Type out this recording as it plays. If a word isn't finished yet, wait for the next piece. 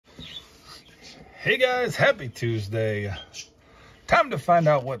Hey guys, happy Tuesday. Time to find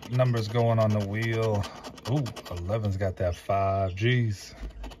out what number's going on the wheel. Ooh, 11's got that 5. Geez.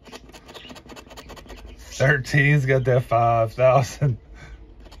 13's got that 5,000.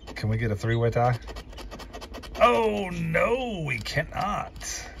 Can we get a three-way tie? Oh no, we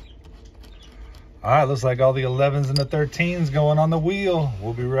cannot. All right, looks like all the 11s and the 13s going on the wheel.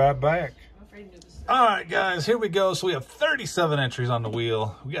 We'll be right back. All right, guys, here we go. So we have 37 entries on the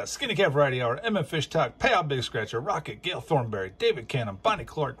wheel. We got Skinny Cat Variety Hour, M.M. Fish Talk, Payout Big Scratcher, Rocket, Gail Thornberry, David Cannon, Bonnie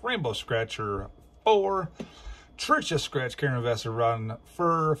Clark, Rainbow Scratcher 4, Trisha Scratch, Karen Vassar, Ron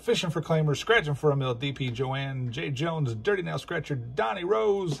Fur, Fishing for Claimers, Scratching for a Mill, DP Joanne, Jay Jones, Dirty Nail Scratcher, Donnie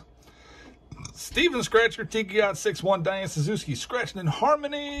Rose, Steven Scratcher, Tiki Yacht 61, Diane Suzuki, Scratching in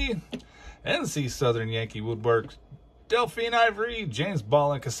Harmony, NC Southern Yankee Woodwork, Delphine Ivory, James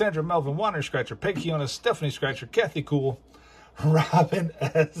Ballin, Cassandra Melvin, Wander Scratcher, Peg Kiona, Stephanie Scratcher, Kathy Cool, Robin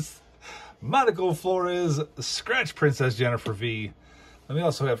S, Monica Flores, Scratch Princess Jennifer V. Then we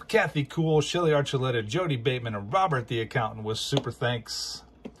also have Kathy Cool, Shelly Archuleta, Jody Bateman, and Robert the Accountant with super thanks.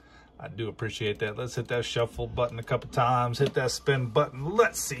 I do appreciate that. Let's hit that shuffle button a couple times. Hit that spin button.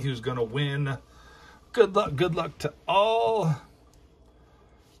 Let's see who's going to win. Good luck to all.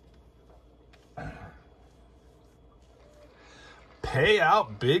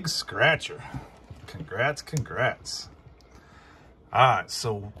 Payout Big Scratcher. Congrats. All right,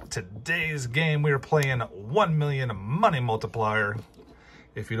 so today's game, we are playing 1 million money multiplier.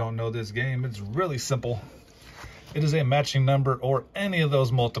 If you don't know this game, it's really simple. It is a matching number or any of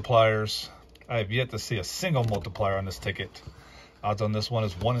those multipliers. I have yet to see a single multiplier on this ticket. Odds on this one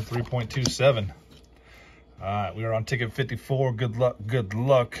is 1 in 3.27. All right, we are on ticket 54. Good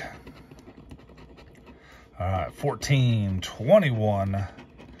luck. All right, 14, 21,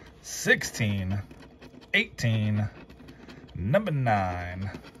 16, 18, number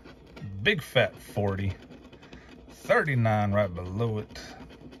 9, big fat 40, 39 right below it,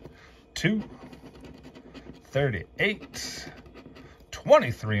 2, 38,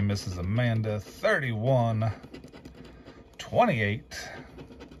 23 Mrs. Amanda, 31, 28,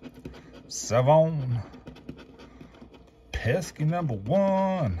 7, pesky number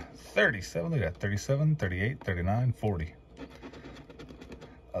 1, 37, look at that, 37, 38, 39, 40.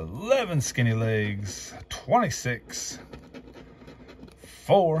 11 skinny legs, 26,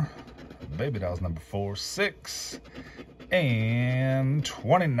 4, baby doll's number 4, 6, and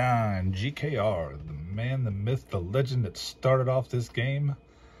 29, GKR, the man, the myth, the legend that started off this game.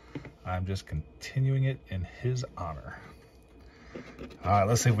 I'm just continuing it in his honor. All right,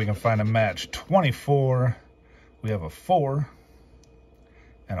 let's see if we can find a match. 24, we have a 4,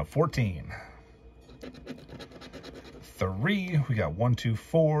 and a 14. 3, we got 1, 2,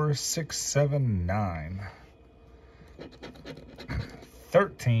 4, 6, 7, 9.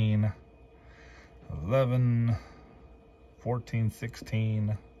 13, 11, 14,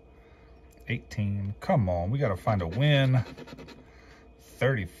 16, 18. Come on, we got to find a win.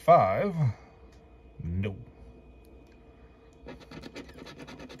 35. No.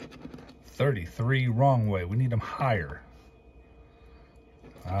 33, wrong way. We need them higher.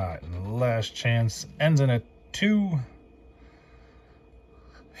 All right, and the last chance ends in a 2.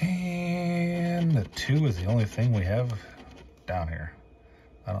 And the 2 is the only thing we have down here.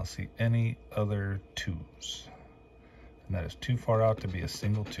 I don't see any other 2s. And that is too far out to be a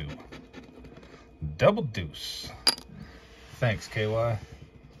single 2. Double deuce. Thanks, KY. All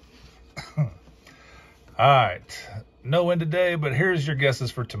right, no win today, but here's your guesses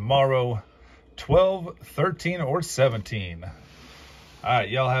for tomorrow. 12, 13, or 17. All right,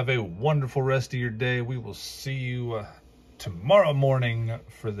 y'all have a wonderful rest of your day. We will see you tomorrow morning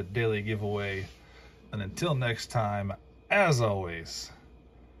for the daily giveaway. And until next time, as always,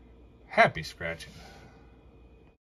 happy scratching.